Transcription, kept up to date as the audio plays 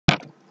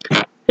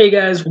Hey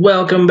guys,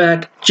 welcome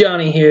back.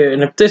 Johnny here,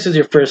 and if this is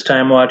your first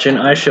time watching,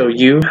 I show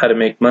you how to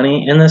make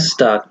money in the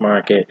stock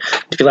market.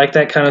 If you like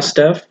that kind of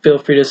stuff, feel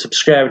free to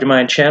subscribe to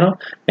my channel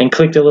and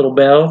click the little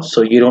bell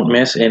so you don't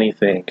miss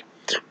anything.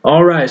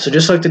 Alright, so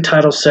just like the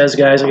title says,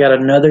 guys, I got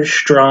another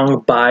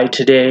strong buy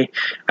today.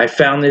 I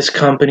found this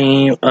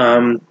company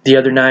the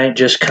other night,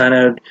 just kind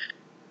of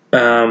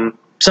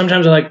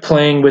sometimes I like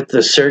playing with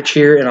the search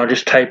here, and I'll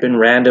just type in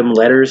random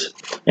letters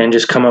and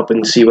just come up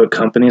and see what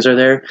companies are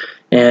there.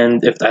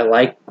 And if I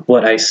like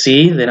what I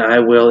see, then I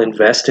will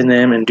invest in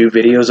them and do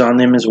videos on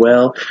them as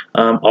well.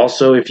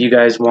 Also, if you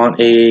guys want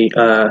me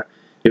to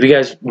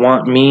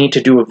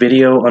do a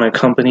video on a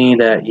company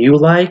that you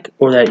like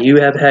or that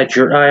you have had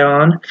your eye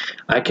on,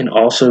 I can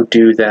also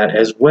do that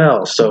as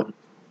well. So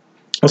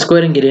let's go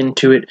ahead and get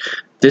into it.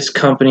 This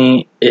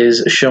company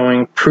is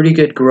showing pretty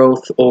good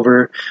growth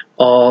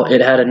overall. It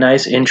had a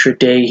nice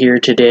intraday here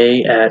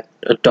today at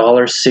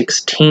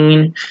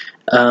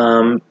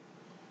 $1.16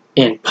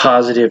 in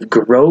positive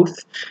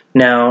growth.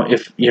 Now,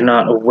 if you're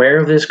not aware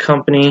of this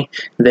company,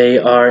 they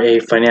are a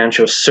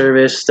financial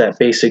service that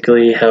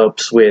basically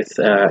helps with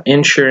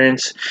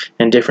insurance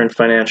and different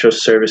financial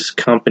service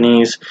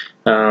companies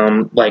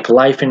like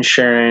life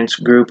insurance,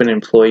 group and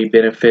employee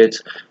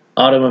benefits,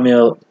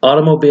 automobile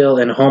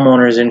and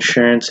homeowners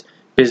insurance,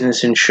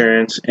 business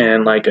insurance,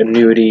 and like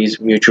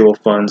annuities, mutual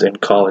funds, and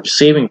college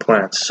saving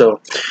plans. So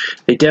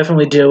they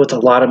definitely deal with a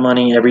lot of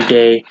money every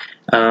day.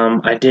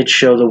 I did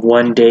show the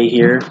 1 day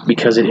here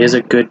because it is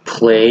a good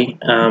play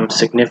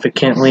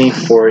significantly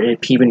for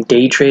even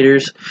day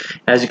traders.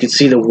 As you can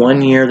see, the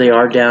 1 year they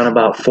are down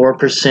about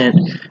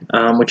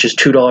 4%, which is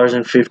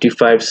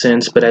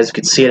 $2.55. But as you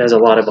can see, it has a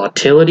lot of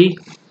volatility,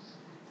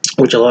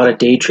 which a lot of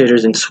day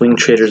traders and swing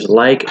traders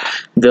like.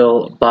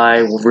 They'll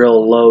buy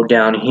real low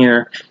down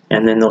here,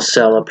 and then they'll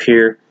sell up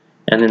here,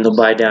 and then they'll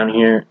buy down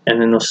here,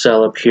 and then they'll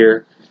sell up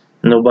here,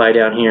 and they'll buy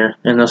down here,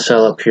 and they'll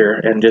sell up here,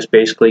 and just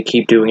basically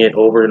keep doing it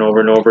over and over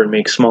and over and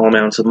make small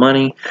amounts of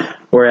money.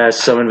 Whereas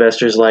some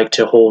investors like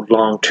to hold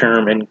long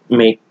term and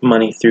make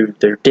money through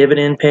their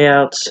dividend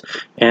payouts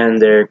and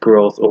their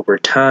growth over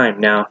time.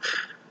 Now,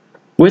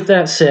 with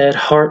that said,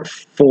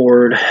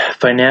 Hartford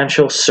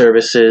Financial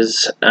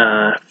Services,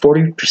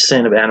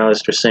 40% of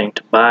analysts are saying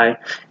to buy,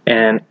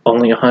 and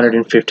only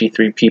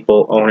 153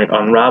 people own it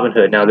on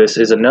Robinhood. Now, this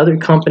is another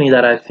company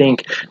that I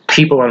think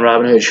people on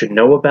Robinhood should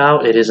know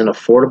about. It is an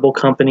affordable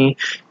company.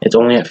 It's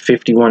only at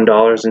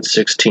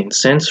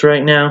 $51.16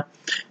 right now.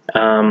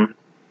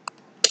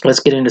 Let's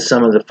get into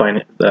some of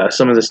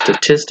the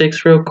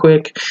statistics real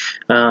quick.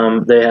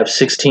 They have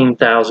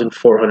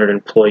 16,400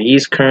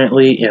 employees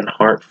currently in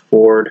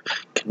Hartford,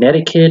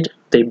 Connecticut.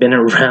 They've been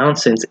around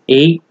since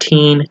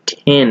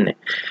 1810.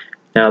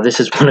 Now, this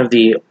is one of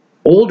the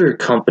older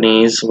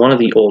companies, one of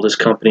the oldest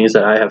companies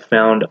that I have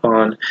found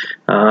on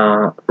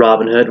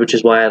Robinhood, which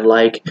is why I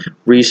like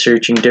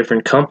researching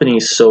different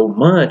companies so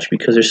much,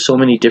 because there's so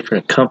many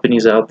different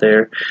companies out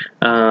there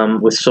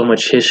with so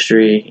much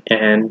history,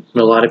 and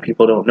a lot of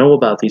people don't know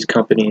about these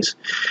companies.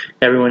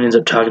 Everyone ends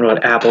up talking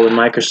about Apple and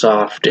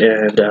Microsoft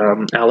and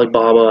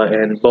Alibaba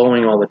and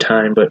Boeing all the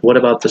time, but what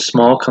about the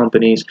small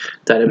companies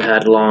that have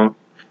had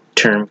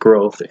long-term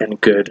growth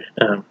and good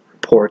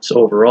reports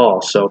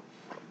overall? So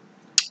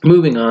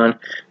moving on,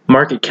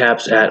 market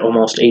cap's at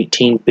almost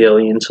 $18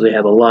 billion, so they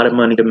have a lot of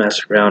money to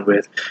mess around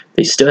with.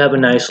 They still have a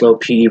nice low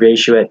PE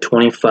ratio at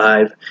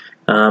 25.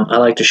 I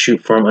like to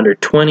shoot for them under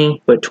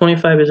 20, but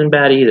 25 isn't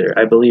bad either.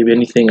 I believe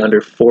anything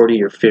under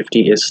 40 or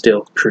 50 is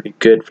still pretty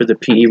good for the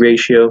PE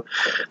ratio.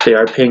 They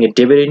are paying a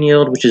dividend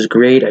yield, which is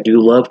great. I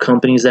do love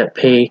companies that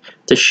pay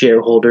the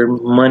shareholder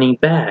money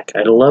back.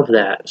 I love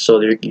that. So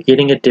they're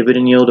getting a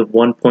dividend yield of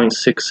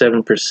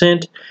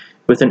 1.67%.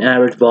 with an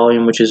average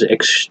volume which is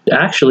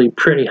actually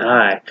pretty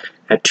high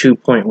at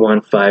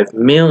 2.15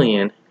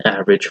 million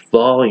average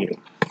volume.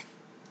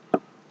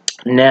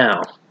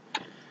 Now,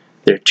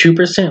 they're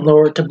 2%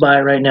 lower to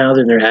buy right now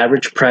than their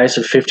average price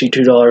of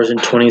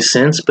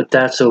 $52.20, but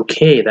that's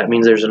okay. That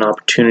means there's an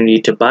opportunity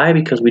to buy,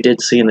 because we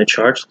did see in the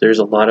charts there's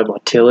a lot of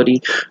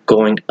volatility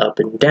going up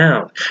and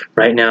down.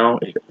 Right now,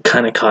 it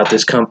kind of caught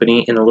this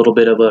company in a little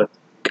bit of a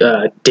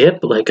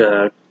dip, like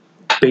a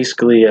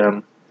basically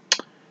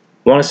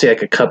I want to say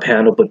like a cup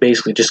handle, but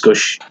basically just go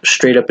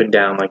straight up and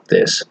down like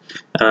this.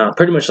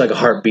 Pretty much like a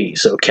heartbeat.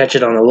 So catch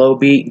it on the low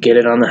beat, get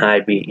it on the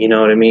high beat. You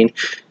know what I mean?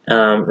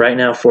 Right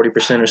now,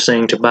 40% are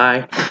saying to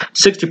buy,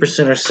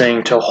 60% are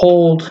saying to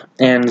hold,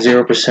 and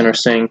 0% are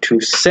saying to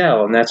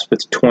sell. And that's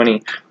with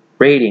 20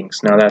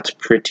 ratings. Now, that's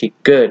pretty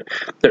good.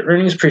 The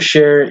earnings per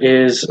share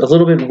is a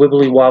little bit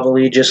wibbly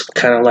wobbly, just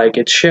kind of like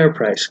its share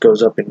price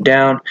goes up and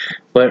down.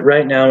 But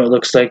right now, it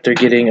looks like they're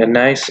getting a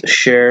nice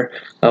share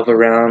of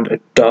around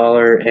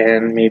 $1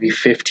 and maybe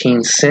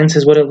 15 cents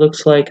is what it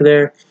looks like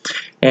there.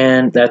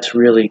 And that's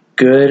really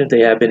good.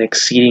 They have been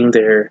exceeding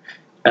their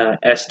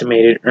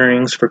estimated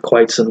earnings for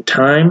quite some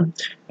time,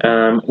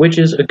 which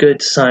is a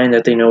good sign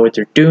that they know what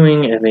they're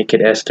doing, and they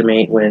could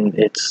estimate when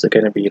it's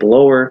going to be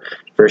lower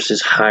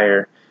versus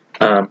higher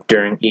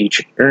during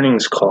each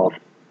earnings call.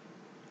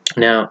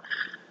 Now,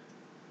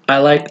 I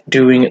like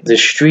doing the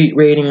street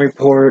rating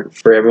report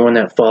for everyone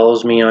that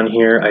follows me on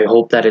here. I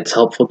hope that it's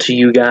helpful to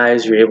you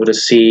guys. You're able to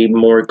see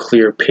more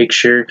clear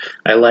picture.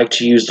 I like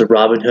to use the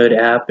Robinhood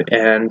app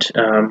and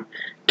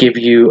give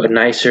you a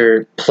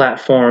nicer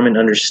platform and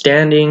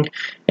understanding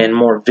and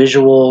more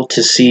visual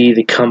to see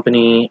the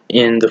company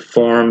in the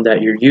form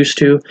that you're used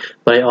to.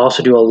 But I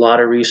also do a lot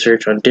of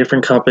research on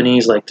different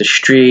companies like The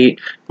Street,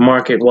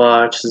 Market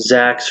Watch,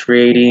 Zacks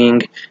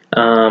Rating.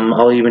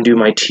 I'll even do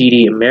my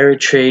TD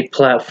Ameritrade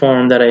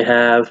platform that I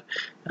have.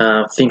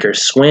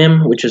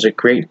 Thinkorswim, which is a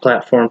great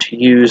platform to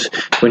use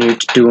when you're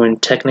doing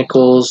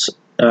technicals.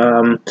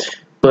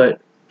 But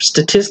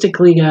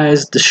statistically,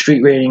 guys, the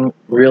street rating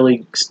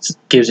really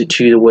gives it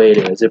to you the way it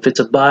is. If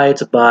it's a buy,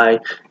 it's a buy.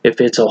 If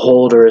it's a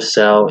hold or a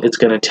sell, it's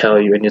going to tell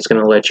you, and it's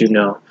going to let you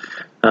know.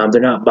 They're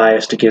not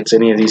biased against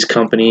any of these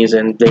companies,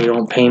 and they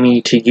don't pay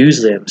me to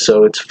use them,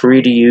 so it's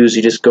free to use.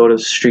 You just go to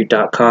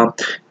thestreet.com,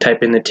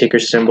 type in the ticker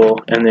symbol,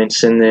 and then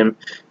send them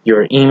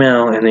your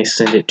email, and they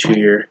send it to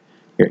your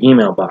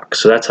email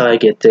box. So that's how I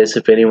get this,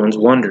 if anyone's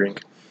wondering.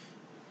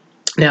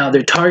 Now,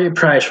 their target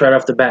price right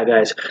off the bat,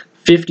 guys,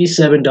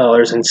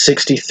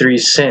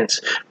 $57.63.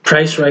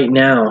 Price right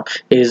now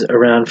is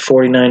around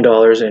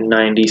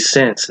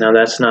 $49.90. Now,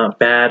 that's not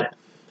bad.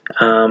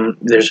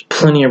 There's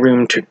plenty of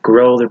room to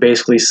grow. They're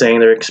basically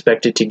saying they're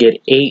expected to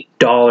get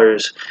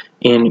 $8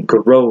 in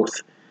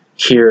growth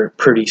here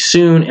pretty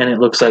soon, and it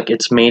looks like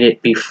it's made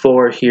it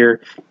before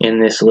here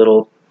in this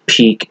little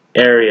peak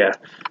area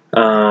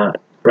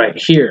right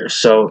here.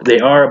 So they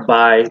are a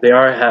buy. They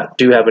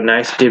do have a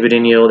nice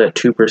dividend yield at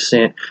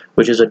 2%,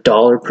 which is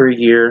 $1 per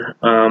year,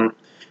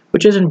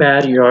 which isn't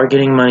bad. You are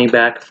getting money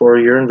back for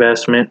your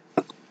investment.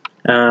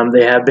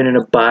 They have been in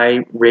a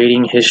buy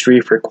rating history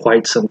for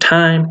quite some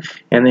time,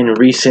 and then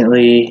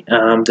recently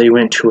they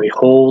went to a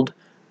hold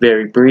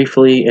very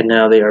briefly, and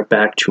now they are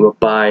back to a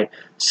buy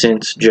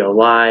since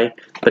July.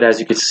 But as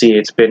you can see,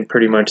 it's been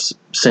pretty much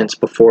since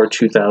before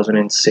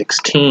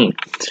 2016.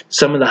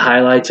 Some of the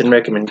highlights and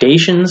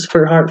recommendations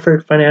for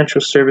Hartford Financial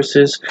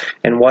Services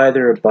and why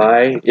they're a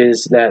buy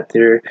is that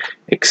they're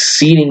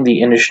exceeding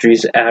the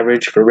industry's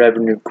average for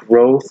revenue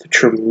growth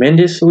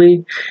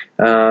tremendously.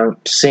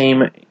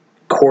 Same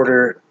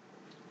quarter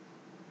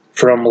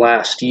from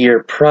last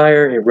year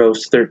prior, it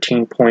rose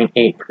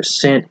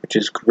 13.8%, which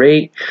is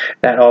great.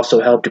 That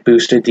also helped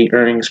boosted the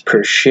earnings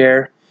per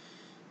share.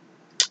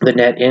 The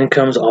net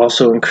incomes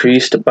also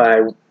increased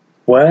by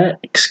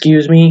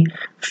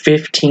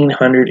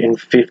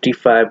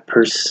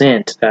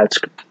 1,555%. That's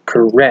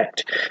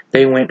correct.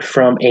 They went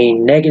from a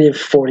negative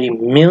 $40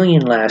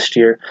 million last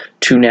year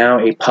to now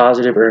a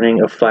positive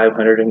earning of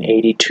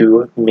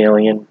 $582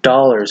 million,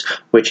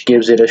 which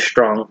gives it a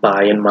strong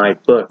buy in my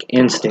book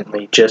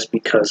instantly just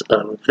because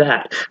of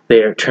that.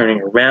 They are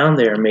turning around.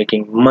 They are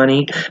making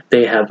money.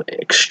 They have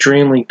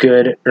extremely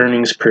good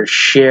earnings per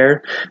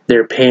share.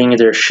 They're paying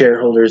their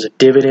shareholders a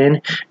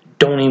dividend.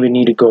 Don't even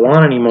need to go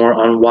on anymore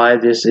on why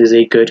this is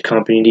a good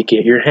company to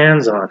get your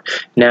hands on.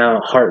 Now,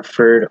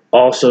 Hartford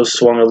also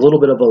swung a little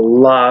bit of a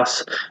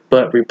loss,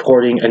 but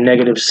reporting a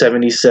negative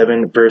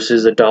 77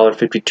 versus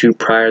 $1.52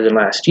 prior than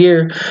last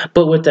year.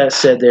 But with that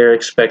said, they're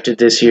expected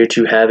this year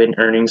to have an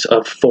earnings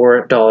of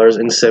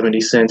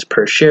 $4.70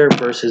 per share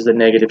versus the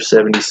negative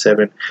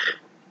 77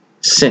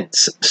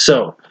 cents.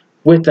 So,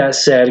 with that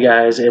said,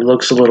 guys, it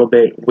looks a little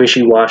bit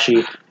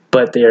wishy-washy,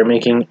 but they are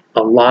making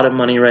a lot of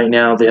money right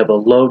now. They have a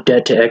low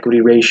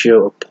debt-to-equity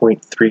ratio of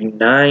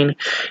 0.39,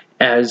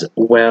 as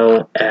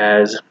well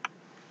as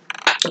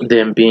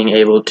them being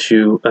able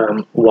to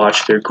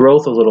watch their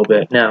growth a little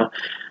bit. Now,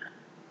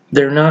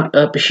 they're not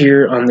up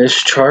here on this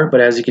chart,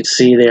 but as you can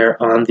see, they're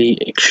on the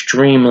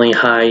extremely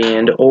high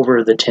end,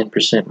 over the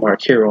 10%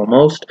 mark here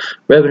almost.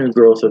 Revenue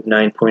growth of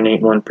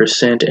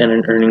 9.81% and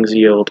an earnings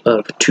yield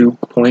of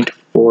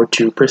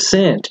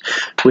 2.42%,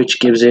 which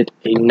gives it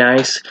a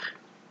nice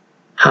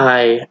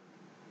high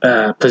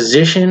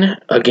position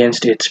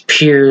against its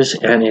peers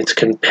and its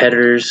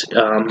competitors.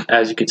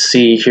 As you can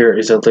see, here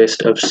is a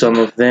list of some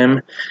of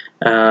them,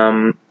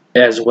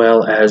 as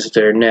well as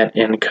their net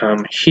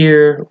income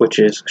here, which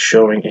is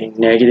showing a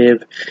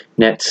negative,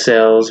 net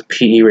sales,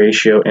 PE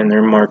ratio, and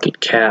their market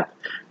cap,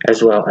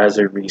 as well as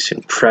their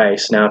recent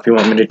price. Now, if you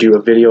want me to do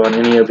a video on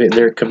any of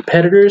their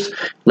competitors,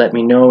 let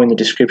me know in the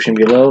description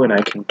below, and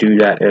I can do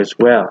that as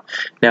well.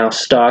 Now,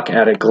 stock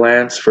at a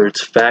glance for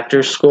its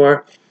factor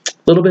score. A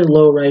little bit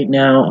low right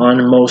now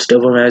on most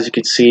of them, as you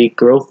can see.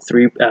 Growth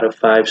 3 out of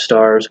 5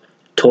 stars.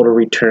 Total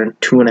return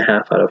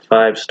 2.5 out of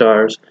 5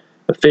 stars.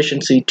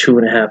 Efficiency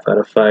 2.5 out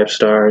of 5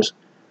 stars.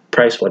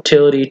 Price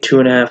volatility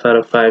 2.5 out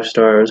of 5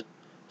 stars.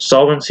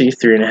 Solvency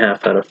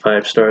 3.5 out of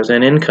 5 stars.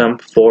 And income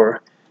 4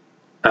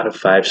 out of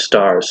 5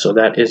 stars. So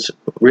that is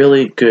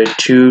really good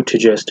too, to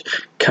just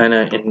kind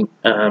of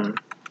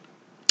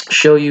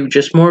show you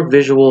just more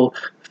visual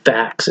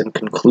facts and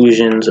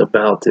conclusions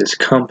about this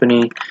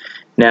company.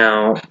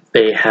 Now,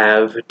 they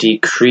have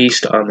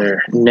decreased on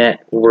their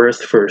net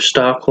worth for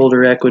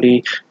stockholder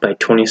equity by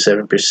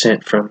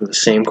 27% from the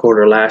same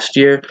quarter last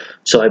year.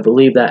 So I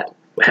believe that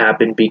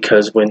happened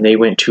because when they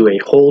went to a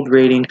hold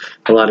rating,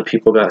 a lot of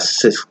people got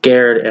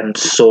scared and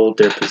sold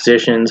their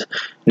positions.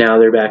 Now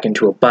they're back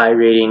into a buy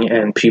rating,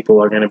 and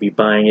people are going to be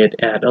buying it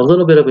at a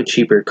little bit of a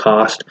cheaper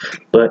cost.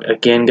 But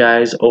again,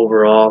 guys,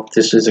 overall,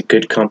 this is a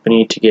good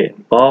company to get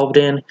involved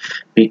in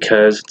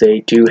because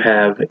they do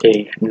have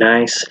a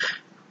nice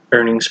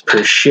earnings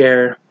per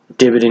share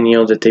dividend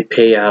yield that they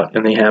pay out,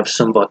 and they have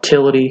some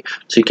volatility,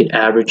 so you can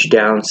average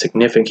down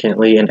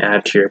significantly and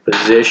add to your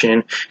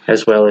position,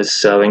 as well as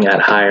selling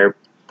at higher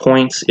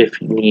points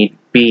if need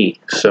be.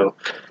 So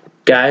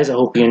guys, I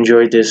hope you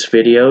enjoyed this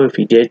video. If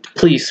you did,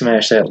 please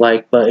smash that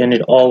like button.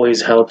 It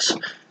always helps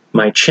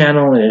my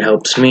channel, and it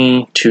helps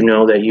me to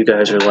know that you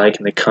guys are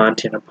liking the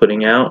content I'm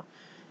putting out.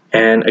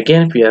 And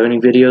again, if you have any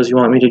videos you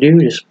want me to do,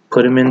 just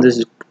put them in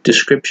the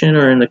description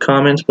or in the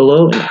comments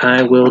below, and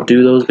I will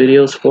do those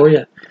videos for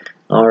you.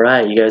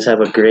 Alright, you guys have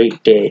a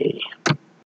great day.